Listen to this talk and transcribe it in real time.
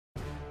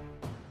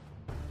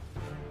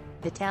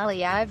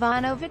Vitaly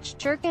Ivanovich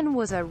Churkin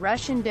was a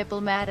Russian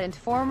diplomat and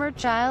former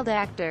child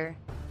actor.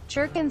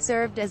 Churkin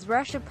served as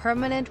Russia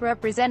permanent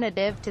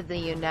representative to the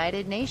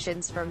United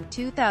Nations from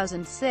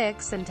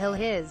 2006 until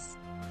his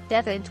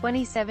death in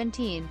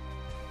 2017.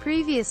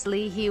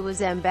 Previously he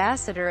was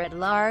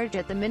ambassador-at-large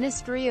at the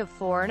Ministry of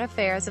Foreign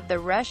Affairs of the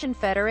Russian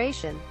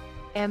Federation,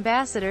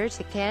 ambassador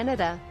to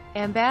Canada,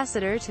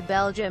 ambassador to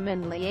Belgium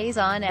and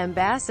liaison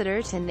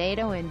ambassador to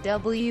NATO and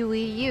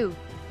WEU,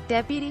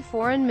 deputy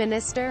foreign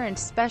minister and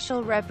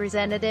special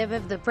representative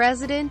of the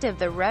President of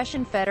the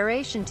Russian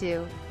Federation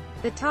to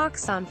the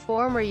talks on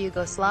former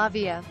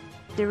Yugoslavia,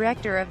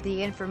 director of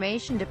the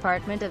Information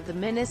Department of the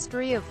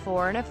Ministry of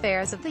Foreign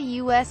Affairs of the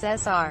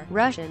USSR,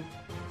 Russian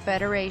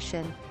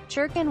Federation.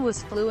 Churkin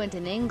was fluent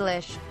in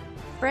English,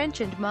 French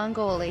and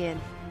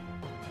Mongolian.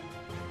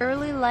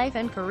 Early life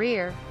and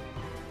career.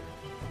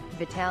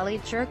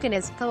 Vitaly Churkin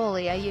as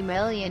Kolya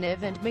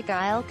Yemelyanov and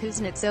Mikhail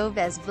Kuznetsov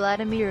as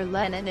Vladimir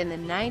Lenin in the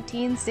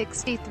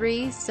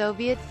 1963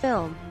 Soviet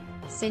film,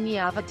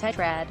 Sinyava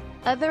Tetrad.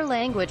 Other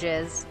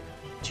languages.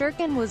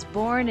 Churkin was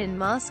born in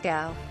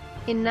Moscow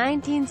in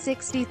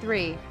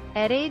 1963.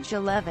 At age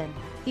 11,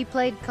 he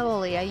played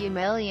Kolya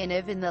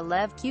Yemelyanov in the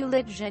Lev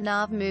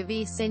Kulitjanov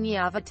movie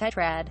Sinyava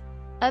Tetrad.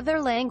 Other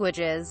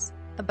languages.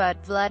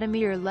 About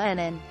Vladimir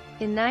Lenin.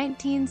 In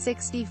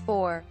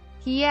 1964,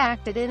 he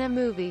acted in a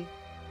movie,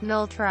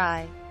 Null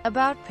Try,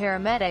 about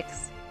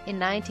paramedics. In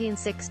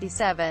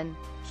 1967,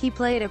 he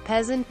played a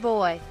peasant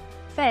boy,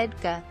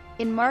 Fedka,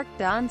 in Mark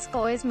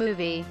Donskoy's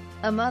movie,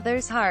 A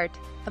Mother's Heart,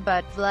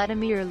 about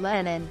Vladimir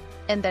Lenin,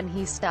 and then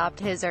he stopped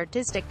his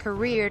artistic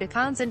career to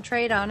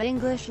concentrate on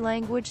English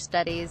language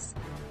studies.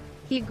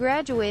 He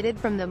graduated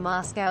from the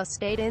Moscow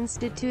State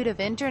Institute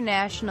of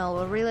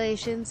International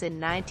Relations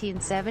in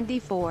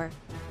 1974,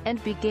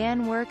 and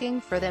began working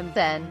for them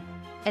then.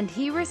 And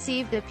he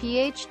received a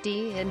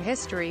PhD in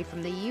history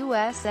from the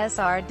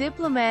USSR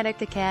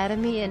Diplomatic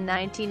Academy in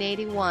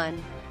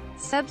 1981.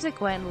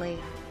 Subsequently,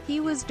 he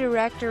was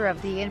director of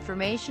the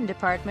Information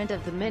Department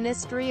of the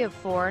Ministry of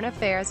Foreign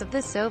Affairs of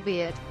the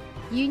Soviet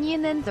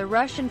Union and the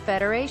Russian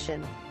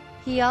Federation.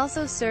 He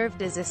also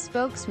served as a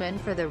spokesman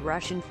for the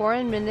Russian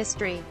Foreign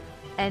Ministry,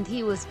 and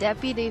he was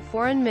deputy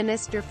foreign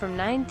minister from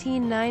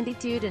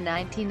 1992 to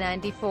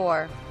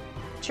 1994.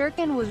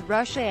 Churkin was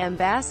Russia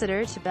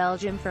ambassador to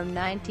Belgium from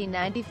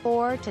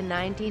 1994 to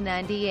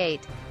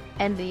 1998,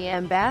 and the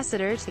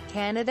ambassador to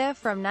Canada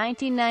from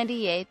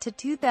 1998 to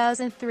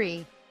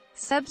 2003.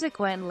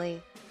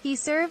 Subsequently, he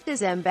served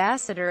as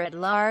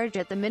ambassador-at-large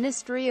at the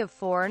Ministry of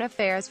Foreign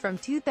Affairs from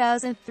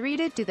 2003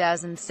 to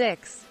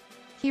 2006.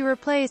 He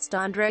replaced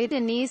Andrei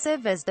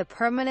Denisov as the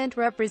permanent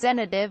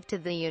representative to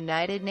the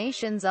United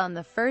Nations on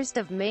 1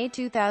 May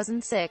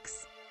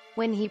 2006.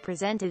 When he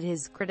presented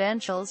his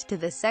credentials to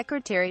the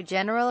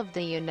Secretary-General of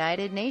the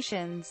United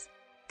Nations,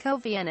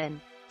 Kofi Annan.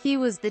 He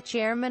was the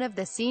chairman of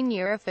the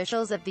senior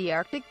officials of the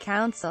Arctic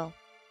Council.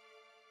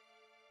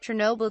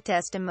 Chernobyl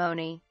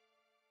testimony.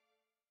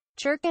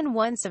 Churkin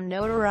won some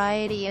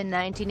notoriety in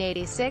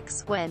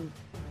 1986 when,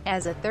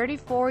 as a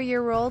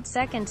 34-year-old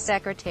second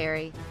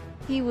secretary,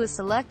 he was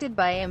selected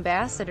by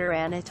Ambassador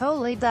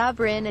Anatoly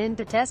Dobrynin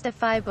to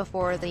testify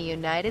before the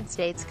United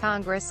States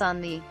Congress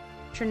on the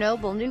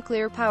Chernobyl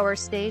nuclear power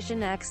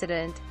station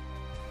accident.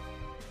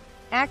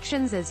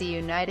 Actions as a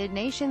United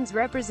Nations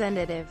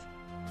representative.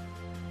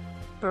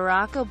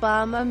 Barack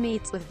Obama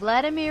meets with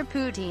Vladimir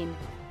Putin,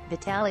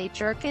 Vitaly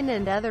Churkin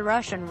and other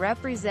Russian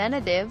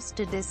representatives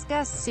to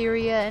discuss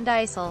Syria and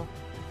ISIL.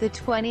 The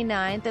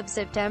 29th of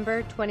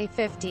September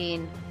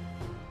 2015.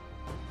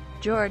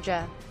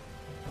 Georgia.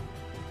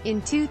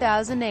 In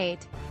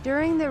 2008,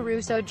 during the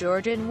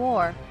Russo-Georgian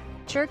War,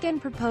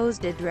 Churkin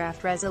proposed a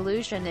draft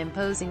resolution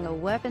imposing a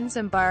weapons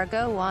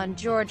embargo on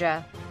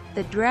Georgia.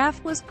 The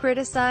draft was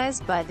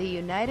criticized by the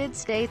United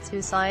States,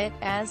 who saw it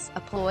as a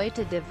ploy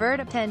to divert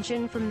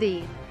attention from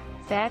the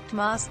fact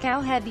Moscow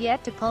had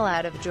yet to pull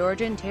out of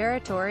Georgian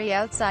territory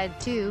outside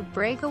 2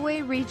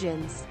 breakaway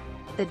regions.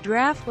 The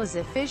draft was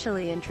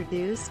officially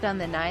introduced on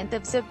the 9th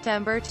of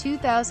September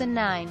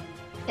 2009,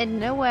 and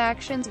no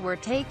actions were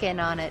taken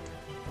on it.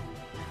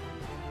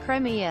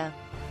 Crimea.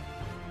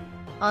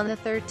 On the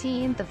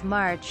 13th of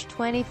March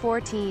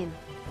 2014,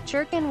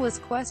 Churkin was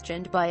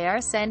questioned by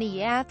Arseniy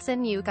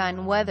Yatsenyuk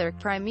on whether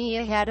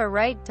Crimea had a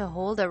right to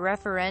hold a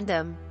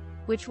referendum,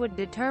 which would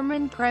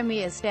determine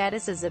Crimea's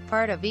status as a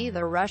part of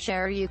either Russia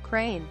or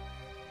Ukraine.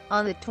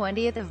 On the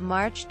 20th of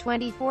March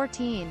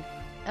 2014,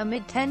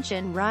 amid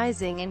tension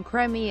rising in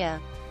Crimea,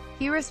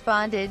 he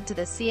responded to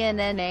the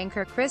CNN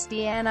anchor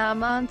Christiana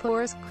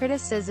Amanpour's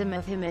criticism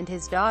of him and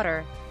his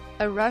daughter,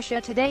 a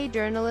Russia Today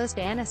journalist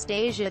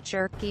Anastasia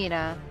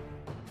Churkina.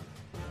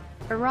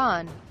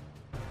 Iran.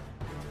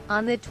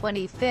 On the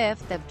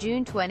 25th of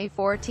June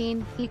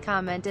 2014, he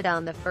commented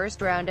on the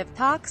first round of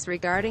talks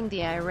regarding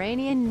the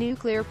Iranian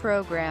nuclear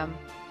program,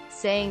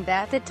 saying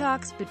that the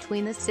talks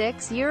between the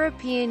 6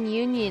 European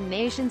Union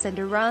nations and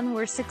Iran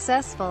were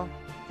successful.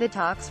 The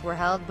talks were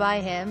held by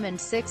him and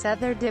 6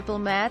 other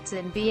diplomats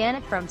in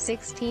Vienna from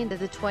 16 to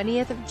the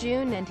 20th of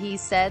June, and he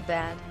said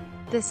that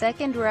The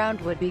second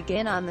round would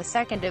begin on the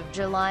 2nd of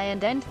July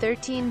and end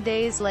 13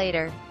 days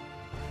later.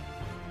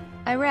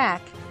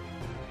 Iraq.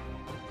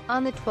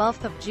 On the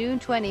 12th of June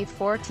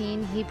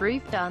 2014, he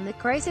briefed on the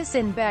crisis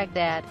in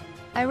Baghdad,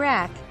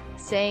 Iraq,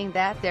 saying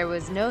that there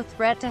was no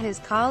threat to his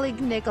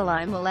colleague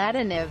Nikolai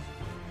Mladenov,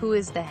 who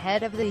is the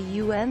head of the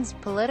UN's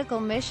political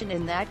mission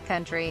in that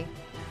country.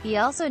 He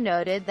also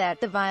noted that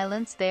the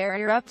violence there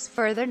erupts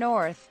further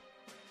north.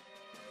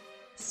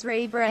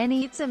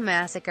 Srebrenica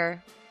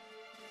massacre.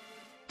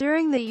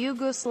 During the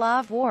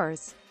Yugoslav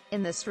wars,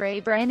 in the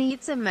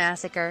Srebrenica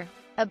massacre,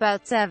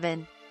 about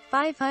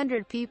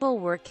 7,500 people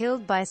were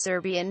killed by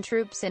Serbian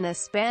troops in a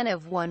span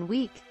of 1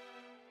 week.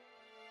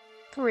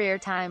 Career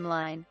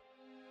timeline.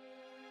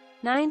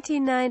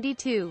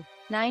 1992,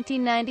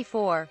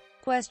 1994,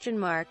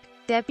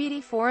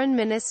 Deputy Foreign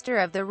Minister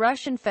of the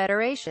Russian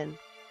Federation,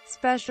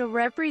 Special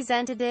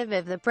Representative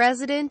of the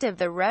President of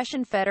the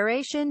Russian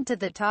Federation to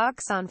the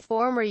talks on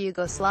former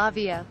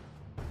Yugoslavia,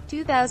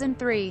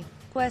 2003,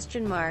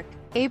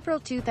 April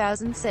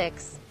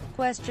 2006,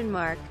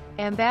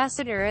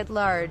 Ambassador at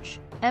Large,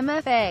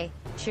 MFA,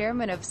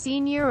 Chairman of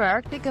Senior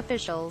Arctic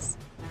Officials,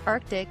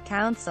 Arctic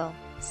Council,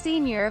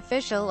 Senior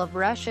Official of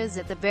Russia's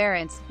at the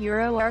Barents,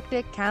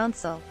 Euro-Arctic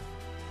Council,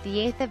 the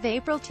 8th of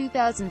April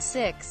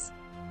 2006,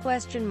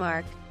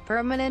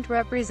 Permanent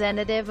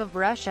Representative of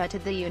Russia to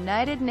the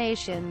United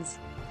Nations,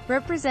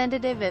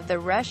 Representative of the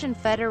Russian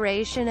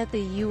Federation at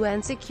the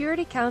UN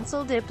Security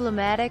Council,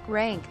 diplomatic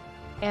rank,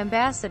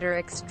 Ambassador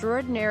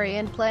Extraordinary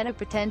and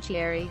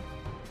Plenipotentiary.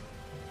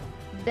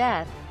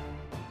 Death.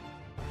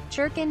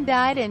 Churkin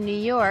died in New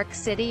York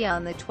City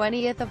on the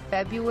 20th of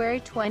February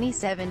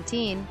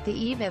 2017, the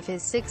eve of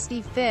his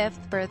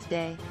 65th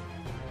birthday.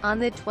 On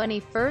the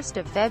 21st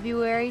of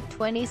February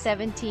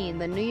 2017,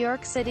 the New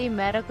York City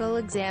Medical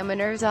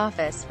Examiner's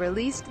Office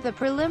released the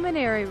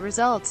preliminary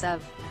results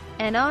of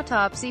an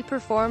autopsy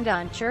performed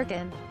on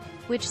Churkin,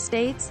 which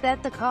states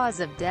that the cause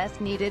of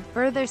death needed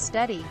further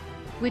study,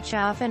 which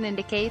often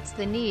indicates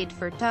the need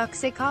for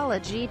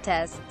toxicology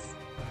tests.